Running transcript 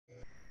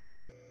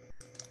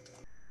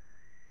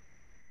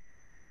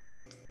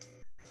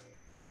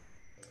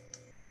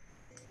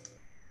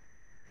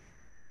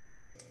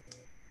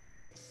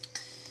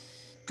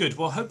Good.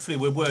 Well, hopefully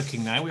we're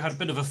working now. We had a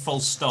bit of a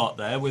false start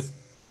there with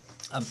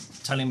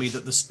telling me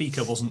that the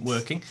speaker wasn't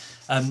working,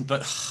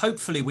 but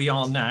hopefully we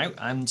are now,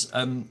 and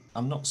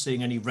I'm not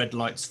seeing any red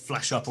lights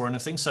flash up or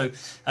anything. So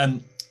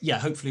yeah,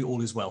 hopefully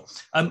all is well.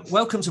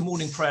 Welcome to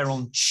morning prayer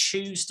on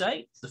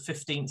Tuesday, the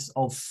 15th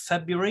of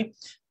February.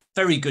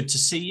 Very good to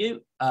see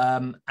you,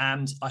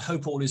 and I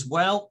hope all is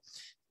well.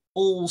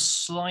 All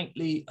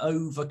slightly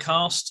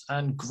overcast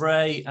and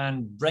grey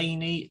and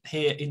rainy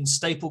here in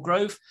Staple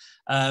Grove.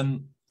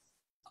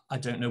 I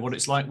don't know what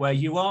it's like where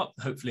you are,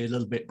 hopefully a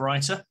little bit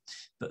brighter,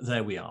 but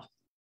there we are.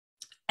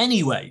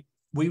 Anyway,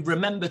 we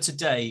remember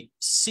today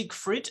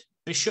Siegfried,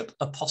 Bishop,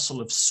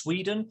 Apostle of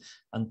Sweden,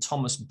 and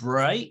Thomas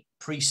Bray,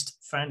 priest,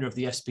 founder of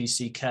the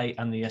SPCK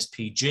and the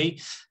SPG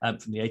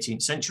from the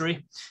 18th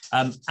century.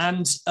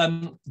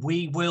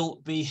 We will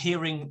be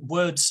hearing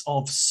words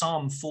of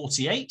Psalm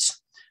 48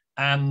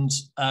 and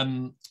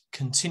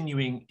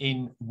continuing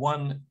in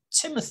 1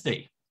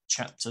 Timothy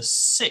chapter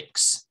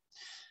 6.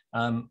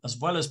 As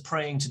well as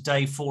praying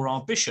today for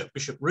our Bishop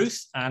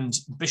Ruth, and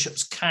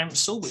Bishop's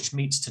Council, which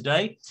meets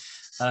today,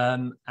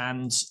 and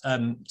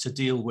to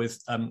deal with,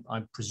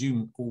 I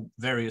presume, all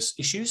various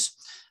issues,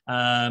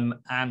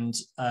 and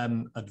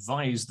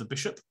advise the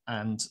Bishop,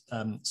 and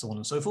so on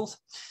and so forth.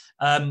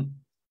 And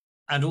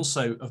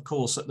also, of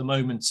course, at the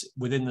moment,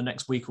 within the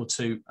next week or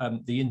two,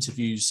 the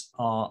interviews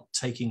are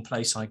taking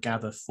place, I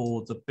gather,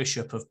 for the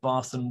Bishop of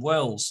Bath and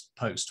Wells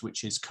post,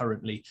 which is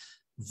currently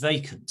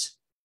vacant.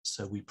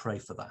 So we pray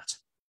for that,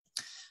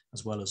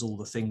 as well as all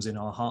the things in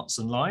our hearts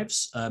and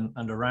lives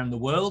and around the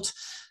world.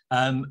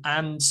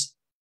 And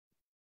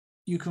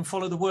you can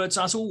follow the words,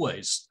 as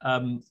always,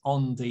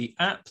 on the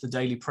app, the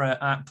Daily Prayer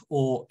app,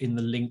 or in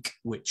the link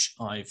which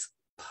I've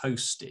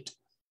posted.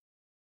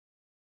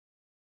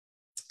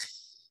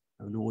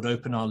 O Lord,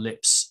 open our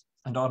lips,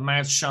 and our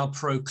mouths shall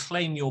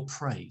proclaim your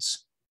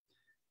praise.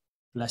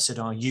 Blessed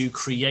are you,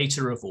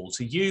 Creator of all.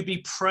 To you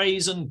be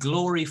praise and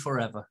glory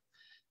forever.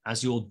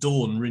 As your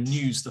dawn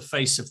renews the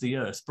face of the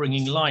earth,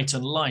 bringing light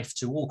and life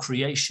to all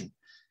creation,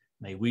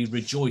 may we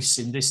rejoice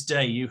in this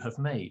day you have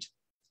made.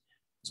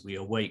 As we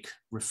awake,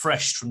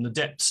 refreshed from the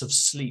depths of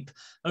sleep,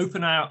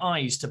 open our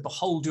eyes to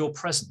behold your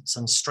presence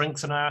and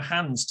strengthen our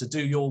hands to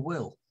do your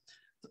will,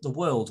 that the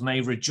world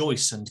may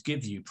rejoice and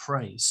give you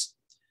praise.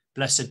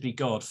 Blessed be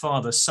God,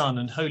 Father, Son,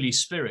 and Holy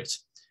Spirit.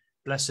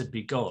 Blessed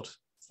be God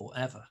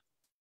forever.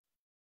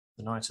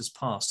 The night has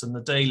passed and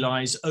the day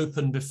lies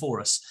open before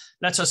us.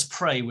 Let us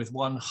pray with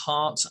one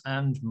heart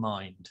and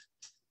mind.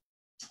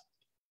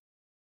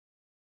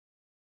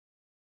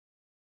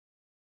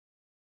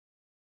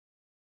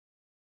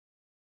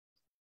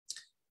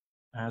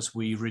 As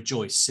we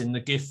rejoice in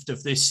the gift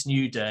of this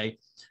new day,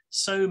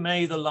 so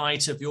may the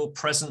light of your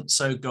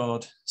presence, O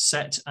God,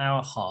 set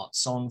our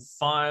hearts on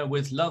fire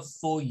with love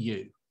for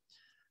you,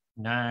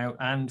 now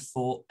and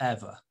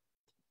forever.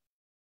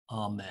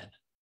 Amen.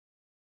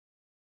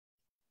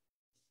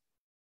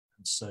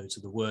 And so to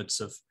the words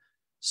of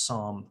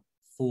Psalm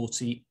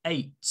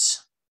 48.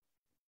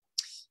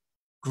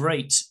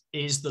 Great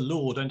is the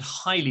Lord and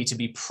highly to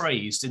be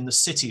praised in the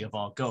city of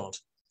our God.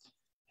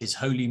 His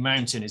holy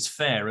mountain is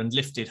fair and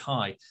lifted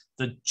high,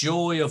 the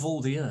joy of all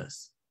the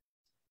earth.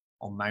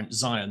 On Mount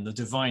Zion, the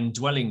divine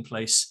dwelling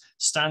place,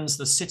 stands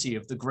the city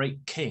of the great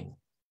King.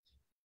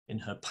 In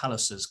her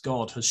palaces,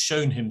 God has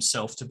shown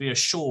himself to be a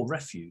sure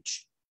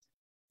refuge.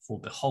 For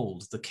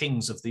behold, the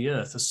kings of the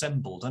earth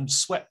assembled and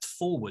swept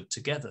forward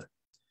together.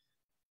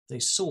 They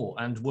saw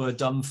and were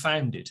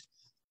dumbfounded.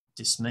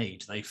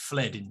 Dismayed, they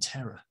fled in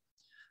terror.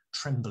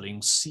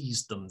 Trembling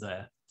seized them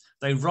there.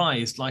 They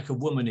writhed like a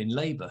woman in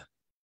labour,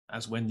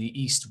 as when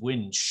the east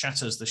wind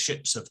shatters the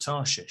ships of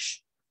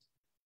Tarshish.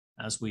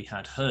 As we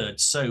had heard,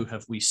 so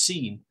have we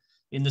seen,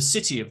 in the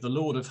city of the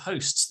Lord of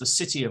hosts, the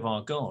city of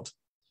our God.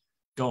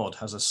 God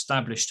has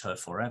established her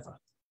forever.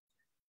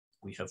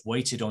 We have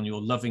waited on your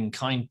loving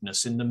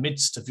kindness in the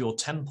midst of your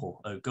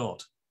temple, O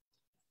God.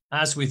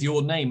 As with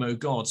your name, O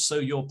God, so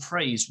your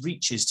praise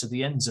reaches to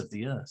the ends of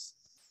the earth.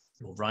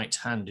 Your right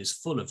hand is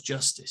full of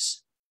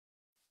justice.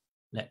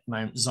 Let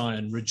Mount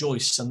Zion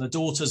rejoice and the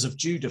daughters of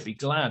Judah be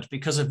glad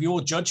because of your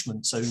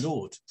judgments, O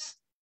Lord.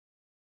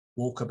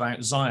 Walk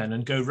about Zion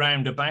and go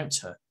round about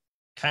her.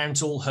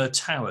 Count all her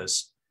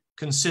towers.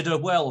 Consider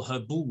well her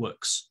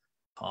bulwarks.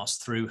 Pass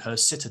through her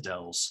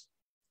citadels.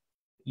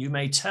 You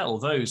may tell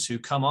those who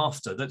come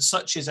after that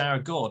such is our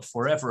God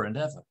forever and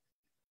ever.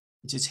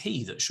 It is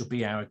he that shall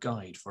be our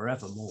guide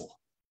forevermore.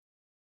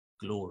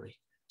 Glory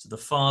to the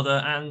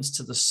Father and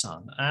to the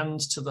Son and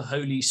to the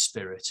Holy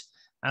Spirit,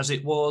 as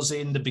it was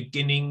in the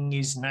beginning,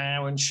 is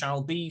now, and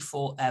shall be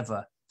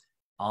forever.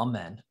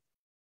 Amen.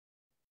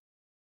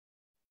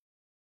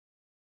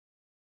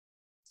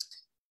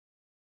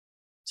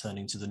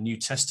 Turning to the New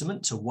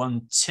Testament, to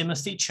 1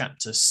 Timothy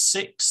chapter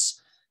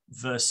 6,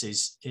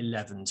 verses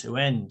 11 to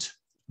end.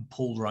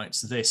 Paul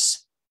writes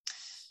this: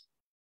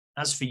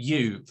 As for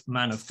you,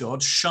 man of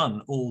God,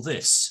 shun all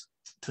this.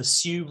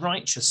 Pursue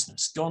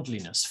righteousness,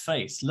 godliness,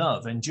 faith,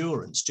 love,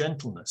 endurance,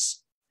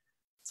 gentleness.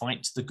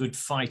 Fight the good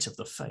fight of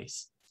the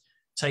faith.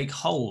 take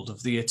hold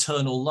of the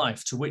eternal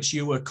life to which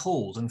you were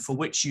called and for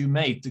which you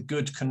made the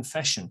good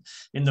confession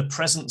in the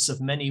presence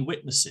of many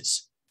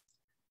witnesses,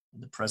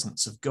 in the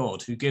presence of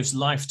God, who gives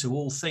life to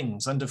all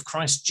things, and of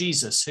Christ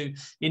Jesus, who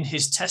in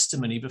his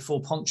testimony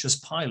before Pontius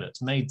Pilate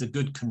made the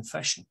good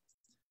confession.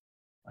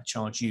 I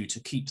charge you to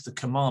keep the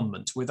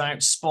commandment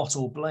without spot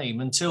or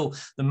blame until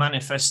the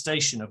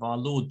manifestation of our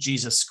Lord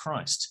Jesus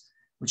Christ,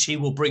 which he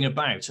will bring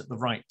about at the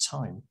right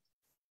time.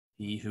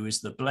 He who is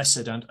the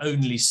blessed and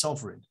only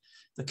sovereign,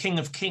 the King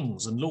of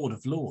kings and Lord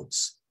of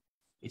lords.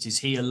 It is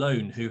he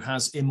alone who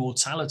has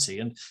immortality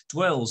and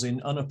dwells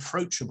in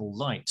unapproachable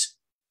light,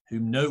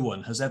 whom no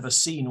one has ever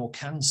seen or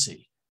can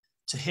see.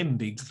 To him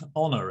be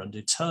honor and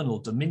eternal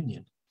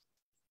dominion.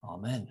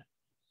 Amen.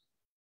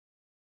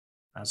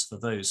 As for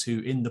those who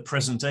in the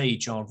present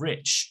age are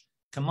rich,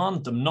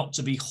 command them not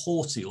to be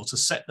haughty or to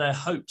set their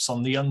hopes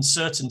on the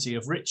uncertainty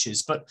of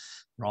riches, but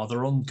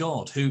rather on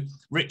God, who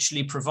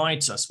richly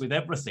provides us with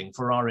everything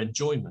for our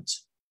enjoyment.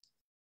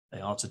 They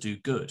are to do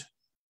good,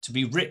 to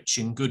be rich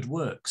in good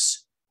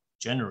works,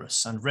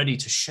 generous and ready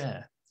to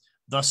share,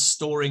 thus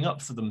storing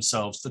up for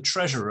themselves the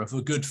treasure of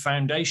a good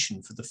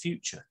foundation for the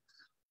future,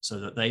 so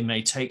that they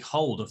may take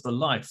hold of the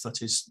life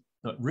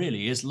that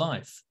really is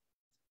life.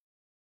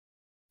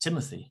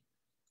 Timothy,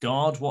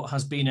 guard what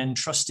has been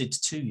entrusted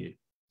to you.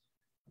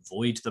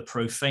 Avoid the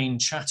profane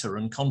chatter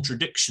and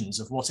contradictions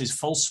of what is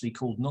falsely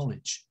called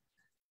knowledge.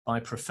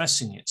 By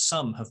professing it,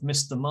 some have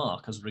missed the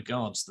mark as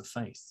regards the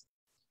faith.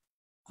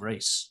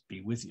 Grace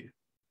be with you.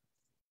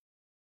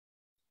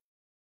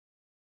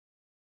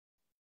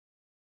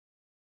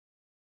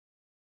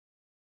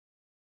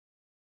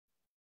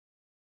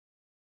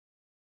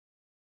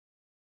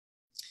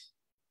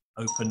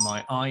 Open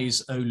my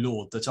eyes, O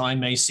Lord, that I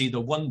may see the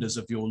wonders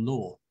of your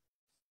law.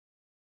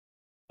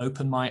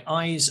 Open my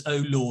eyes,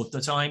 O Lord,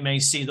 that I may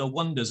see the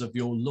wonders of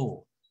your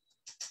law.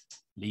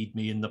 Lead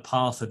me in the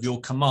path of your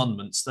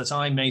commandments, that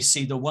I may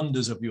see the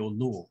wonders of your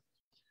law.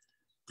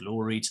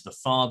 Glory to the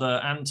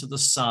Father, and to the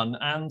Son,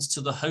 and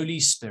to the Holy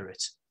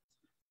Spirit.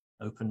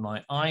 Open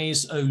my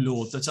eyes, O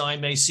Lord, that I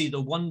may see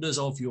the wonders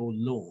of your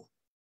law.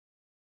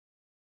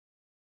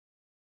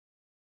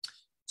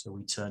 So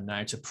we turn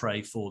now to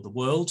pray for the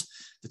world,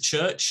 the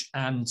church,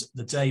 and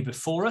the day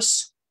before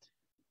us.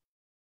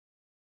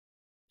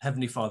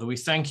 Heavenly Father, we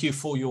thank you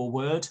for your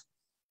word.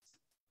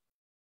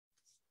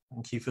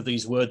 Thank you for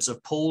these words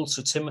of Paul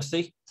to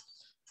Timothy,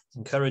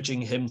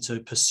 encouraging him to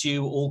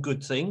pursue all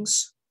good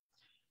things,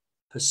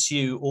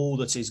 pursue all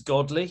that is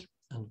godly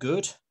and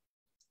good.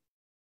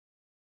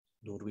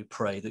 Lord, we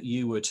pray that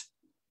you would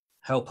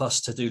help us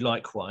to do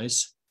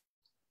likewise,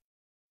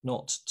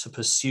 not to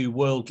pursue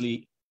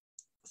worldly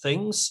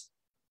things,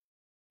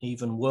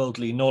 even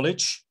worldly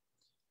knowledge,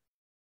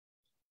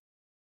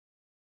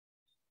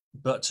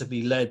 but to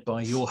be led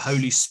by your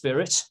Holy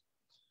Spirit,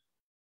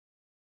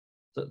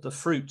 that the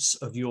fruits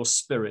of your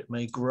Spirit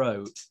may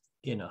grow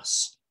in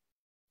us.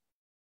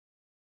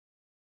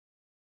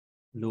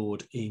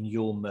 Lord, in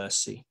your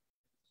mercy,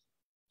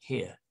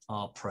 hear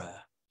our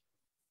prayer.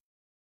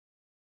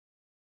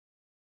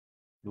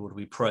 Lord,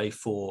 we pray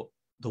for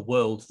the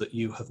world that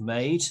you have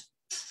made,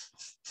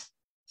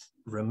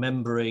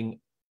 remembering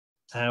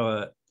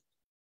our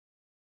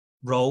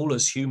role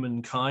as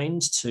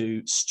humankind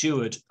to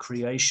steward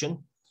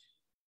creation,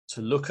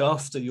 to look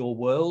after your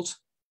world.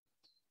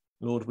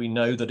 Lord, we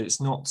know that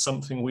it's not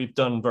something we've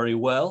done very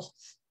well.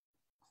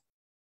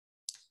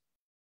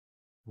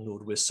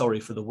 Lord, we're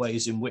sorry for the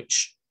ways in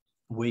which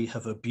we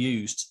have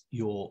abused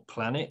your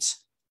planet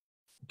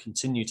and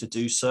continue to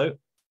do so.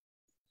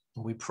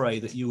 And we pray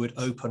that you would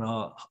open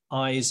our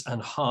eyes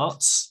and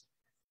hearts,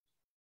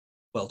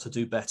 well, to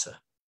do better.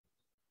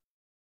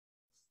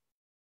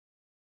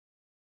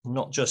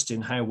 Not just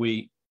in how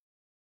we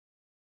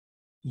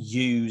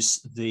use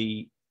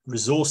the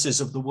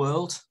resources of the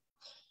world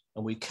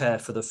and we care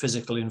for the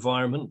physical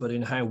environment, but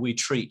in how we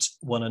treat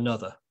one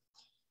another.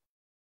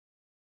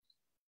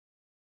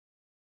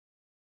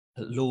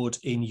 Lord,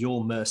 in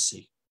your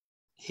mercy,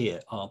 hear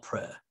our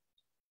prayer.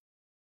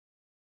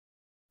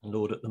 And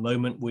Lord, at the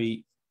moment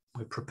we're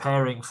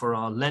preparing for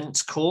our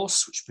Lent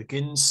course, which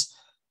begins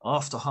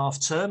after half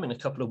term in a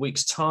couple of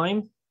weeks'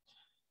 time.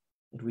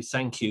 And we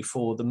thank you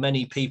for the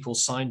many people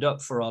signed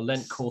up for our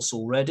Lent course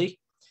already,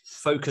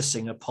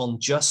 focusing upon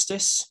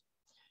justice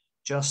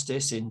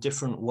in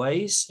different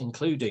ways,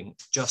 including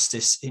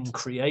justice in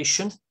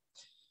creation.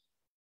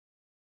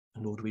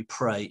 And Lord, we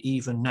pray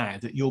even now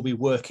that you'll be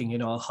working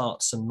in our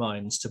hearts and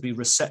minds to be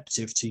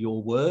receptive to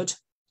your word,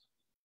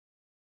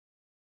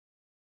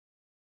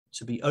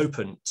 to be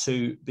open,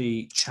 to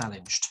be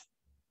challenged.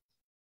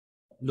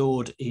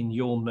 Lord, in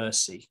your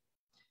mercy,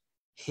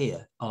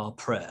 hear our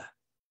prayer.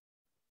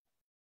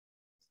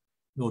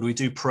 Lord, we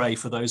do pray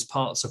for those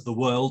parts of the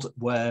world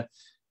where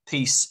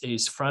peace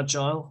is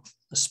fragile,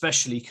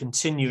 especially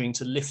continuing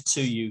to lift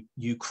to you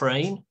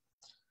Ukraine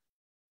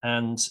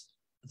and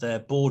their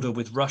border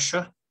with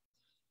Russia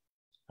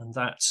and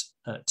that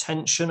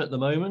tension at the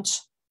moment.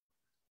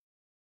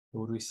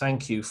 Lord, we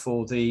thank you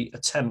for the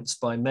attempts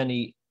by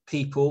many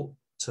people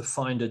to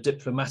find a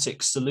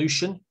diplomatic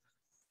solution.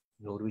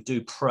 Lord, we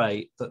do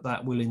pray that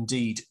that will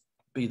indeed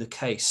be the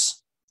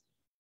case.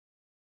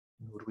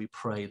 Lord, we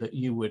pray that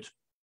you would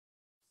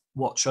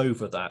watch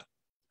over that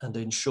and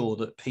ensure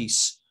that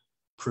peace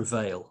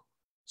prevail.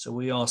 So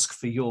we ask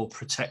for your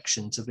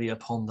protection to be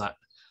upon that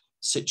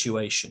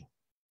situation.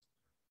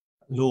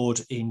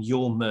 Lord, in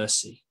your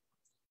mercy,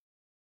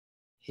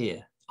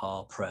 hear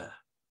our prayer.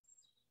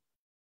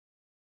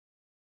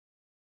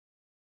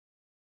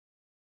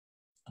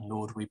 And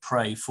Lord, we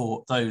pray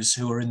for those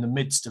who are in the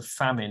midst of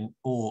famine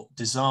or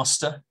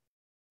disaster.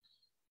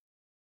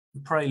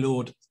 We pray,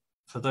 Lord,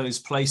 for those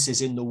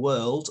places in the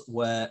world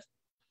where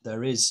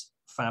there is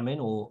famine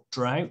or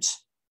drought,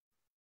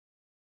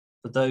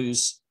 for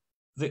those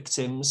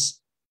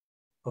victims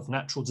of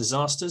natural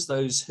disasters,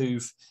 those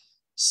who've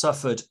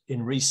suffered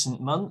in recent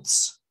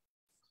months.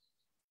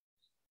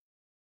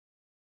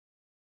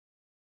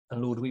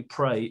 And Lord, we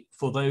pray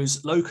for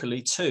those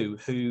locally too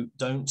who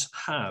don't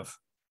have.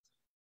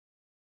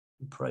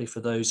 We pray for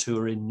those who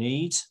are in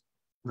need,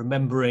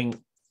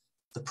 remembering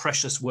the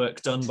precious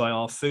work done by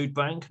our food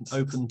bank and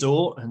Open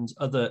Door and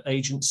other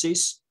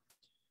agencies.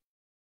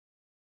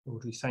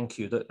 Lord, we thank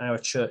you that our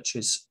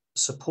churches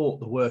support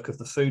the work of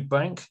the food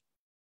bank.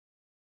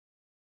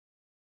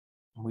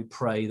 And we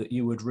pray that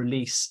you would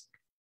release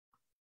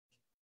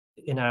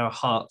in our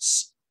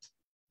hearts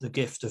the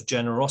gift of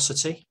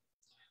generosity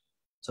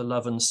to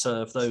love and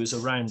serve those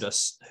around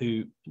us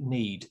who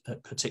need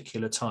at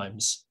particular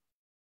times.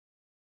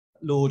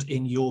 Lord,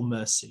 in your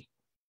mercy,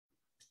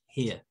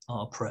 hear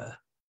our prayer.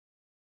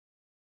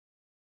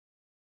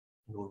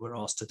 Lord, we're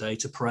asked today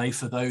to pray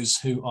for those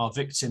who are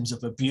victims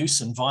of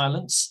abuse and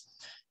violence,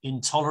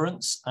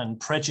 intolerance and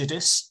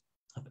prejudice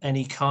of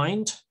any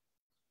kind.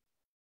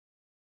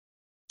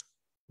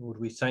 Lord,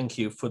 we thank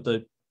you for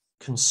the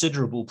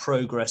considerable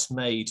progress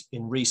made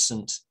in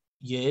recent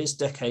years,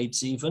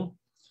 decades even.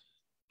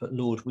 But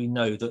Lord, we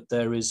know that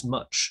there is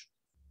much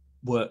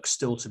work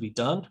still to be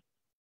done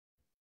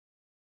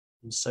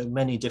in so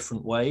many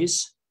different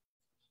ways.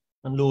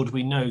 And Lord,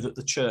 we know that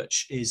the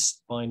church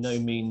is by no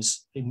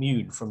means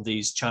immune from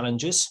these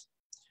challenges.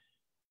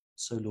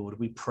 So Lord,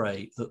 we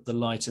pray that the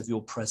light of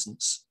your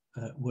presence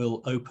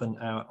will open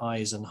our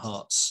eyes and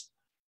hearts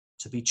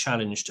to be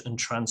challenged and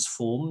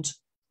transformed,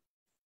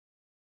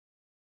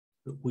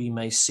 that we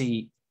may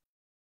see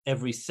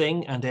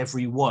everything and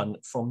everyone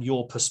from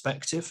your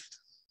perspective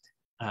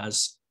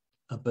as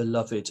a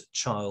beloved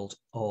child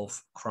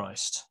of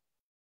Christ.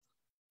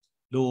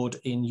 Lord,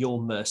 in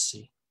your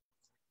mercy,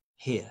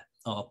 hear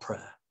our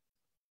prayer.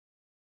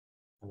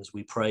 And as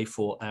we pray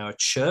for our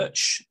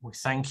church, we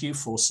thank you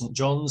for St.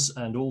 John's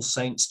and All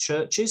Saints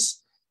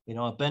churches in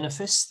our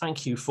benefice.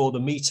 Thank you for the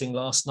meeting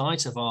last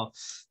night of our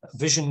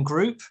vision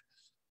group,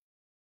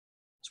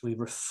 as we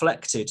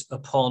reflected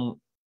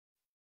upon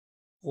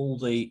all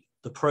the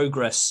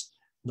progress,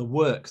 the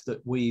work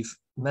that we've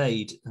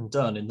made and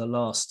done in the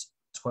last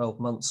 12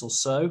 months or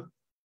so.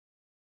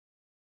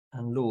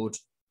 And Lord,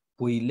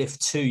 we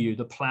lift to you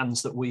the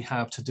plans that we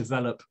have to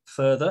develop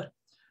further,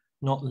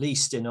 not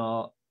least in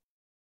our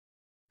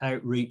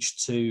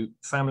outreach to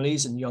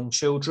families and young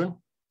children,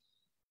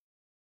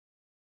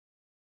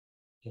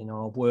 in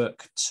our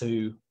work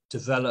to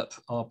develop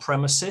our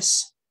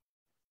premises,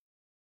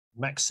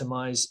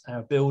 maximize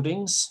our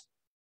buildings,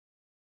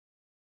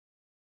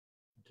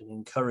 and in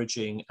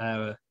encouraging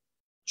our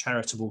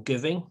charitable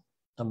giving,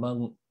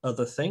 among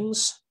other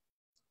things.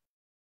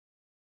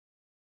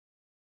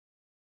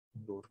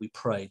 Lord, we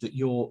pray that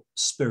your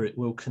Spirit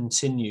will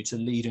continue to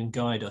lead and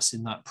guide us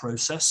in that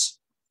process.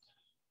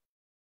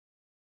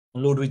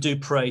 And Lord, we do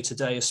pray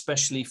today,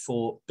 especially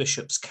for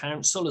Bishop's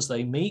Council as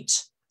they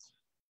meet,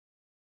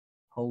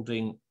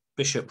 holding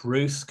Bishop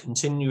Ruth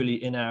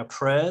continually in our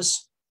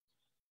prayers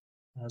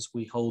as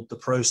we hold the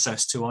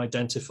process to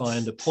identify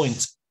and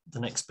appoint the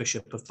next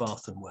Bishop of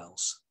Bath and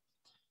Wells.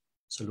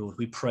 So Lord,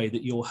 we pray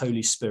that your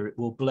Holy Spirit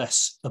will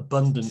bless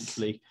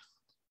abundantly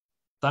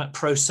that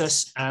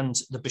process and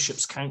the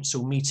Bishop's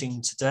Council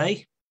meeting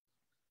today.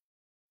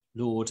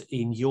 Lord,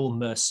 in your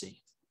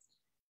mercy,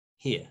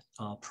 hear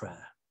our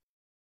prayer.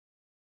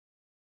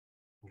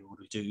 Lord,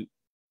 we do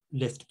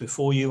lift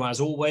before you,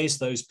 as always,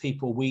 those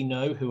people we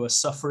know who are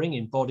suffering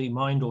in body,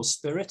 mind, or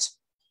spirit,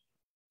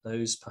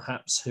 those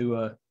perhaps who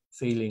are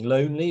feeling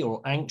lonely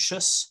or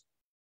anxious.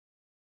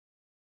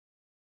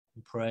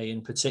 We pray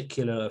in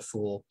particular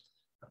for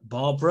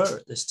Barbara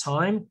at this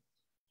time,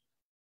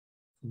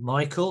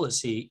 Michael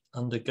as he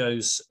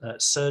undergoes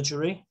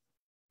surgery,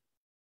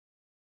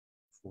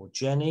 for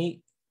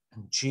Jenny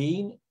and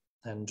Jean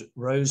and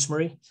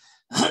Rosemary.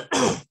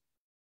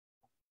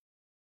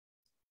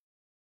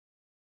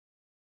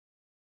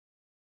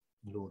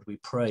 Lord, we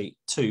pray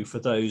too for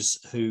those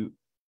who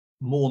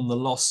mourn the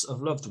loss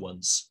of loved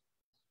ones.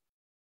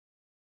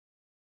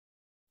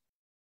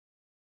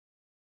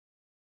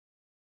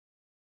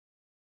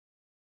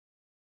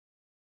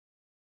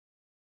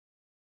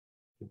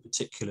 In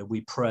particular,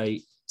 we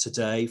pray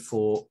today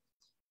for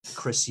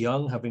Chris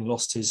Young, having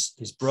lost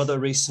his brother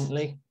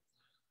recently,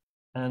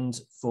 and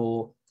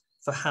for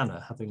for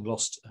Hannah, having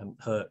lost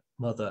her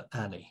mother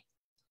Annie.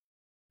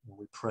 And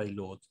we pray,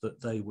 Lord,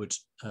 that they would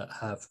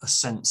have a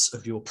sense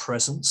of your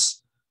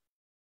presence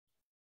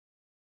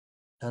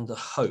and a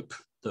hope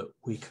that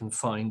we can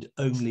find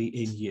only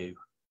in you.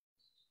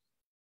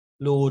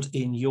 Lord,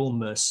 in your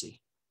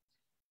mercy,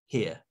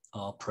 hear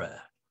our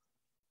prayer.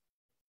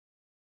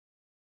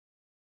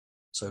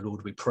 So,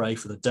 Lord, we pray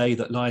for the day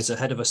that lies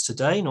ahead of us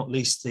today, not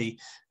least the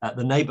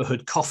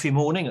neighbourhood coffee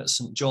morning at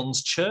St.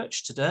 John's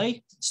Church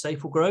today,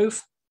 Staple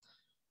Grove.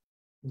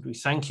 Lord, we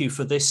thank you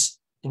for this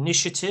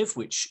initiative,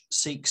 which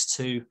seeks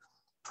to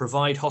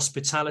provide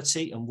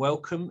hospitality and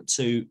welcome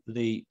to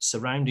the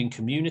surrounding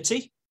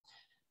community.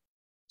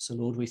 So,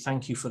 Lord, we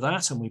thank you for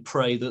that, and we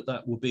pray that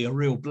that will be a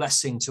real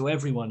blessing to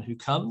everyone who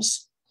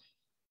comes.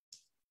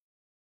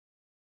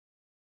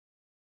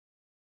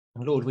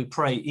 And Lord, we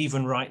pray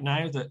even right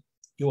now that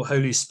your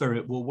Holy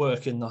Spirit will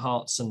work in the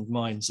hearts and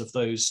minds of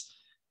those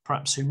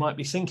perhaps who might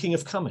be thinking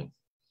of coming.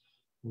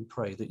 We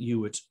pray that you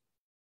would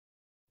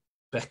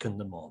beckon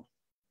them on.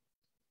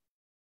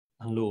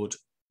 And Lord,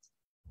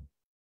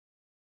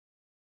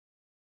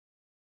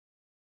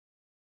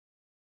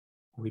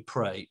 we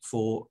pray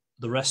for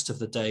the rest of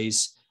the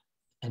day's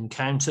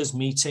encounters,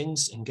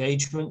 meetings,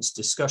 engagements,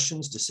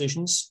 discussions,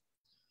 decisions.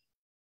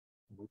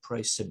 We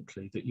pray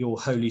simply that your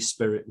Holy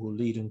Spirit will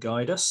lead and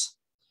guide us,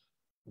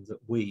 and that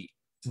we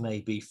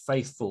may be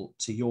faithful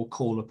to your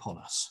call upon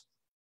us.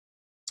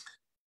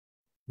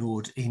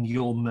 Lord, in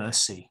your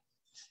mercy,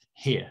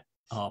 hear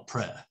our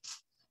prayer.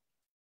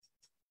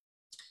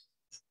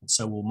 And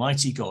so,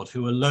 Almighty God,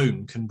 who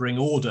alone can bring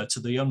order to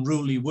the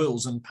unruly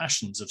wills and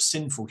passions of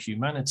sinful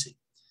humanity,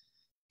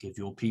 give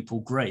your people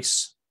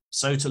grace,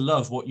 so to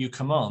love what you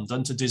command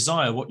and to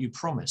desire what you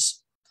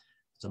promise,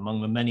 that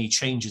among the many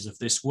changes of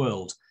this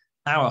world,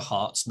 our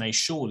hearts may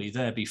surely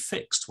there be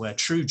fixed where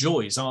true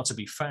joys are to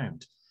be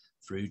found,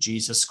 through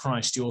Jesus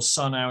Christ, your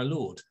Son, our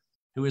Lord,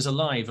 who is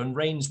alive and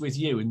reigns with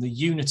you in the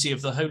unity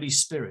of the Holy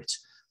Spirit,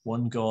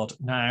 one God,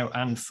 now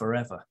and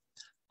forever.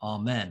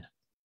 Amen.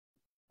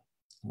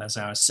 And as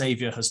our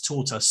Saviour has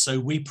taught us, so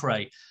we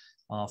pray,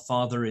 our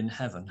Father in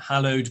heaven,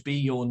 hallowed be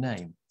your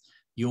name.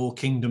 Your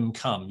kingdom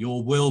come,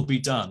 your will be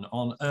done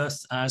on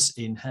earth as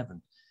in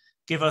heaven.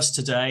 Give us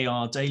today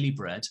our daily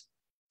bread.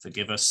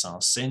 Forgive us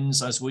our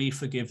sins as we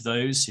forgive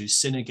those who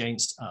sin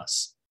against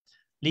us.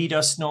 Lead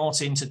us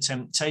not into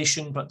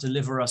temptation, but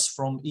deliver us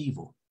from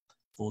evil.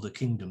 For the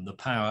kingdom, the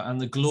power, and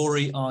the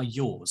glory are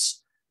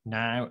yours,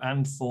 now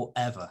and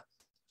forever.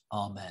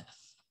 Amen.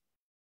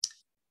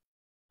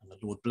 And the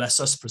Lord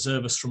bless us,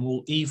 preserve us from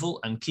all evil,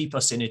 and keep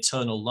us in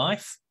eternal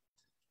life.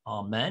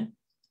 Amen.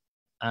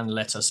 And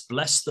let us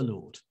bless the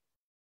Lord.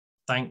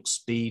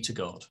 Thanks be to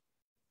God.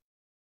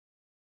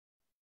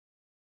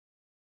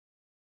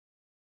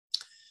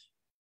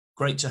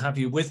 Great to have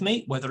you with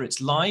me, whether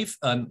it's live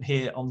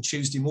here on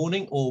Tuesday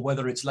morning or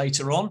whether it's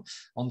later on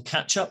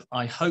Catch Up.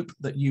 I hope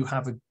that you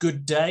have a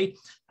good day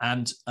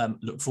and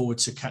look forward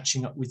to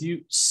catching up with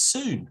you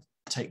soon.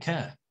 Take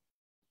care.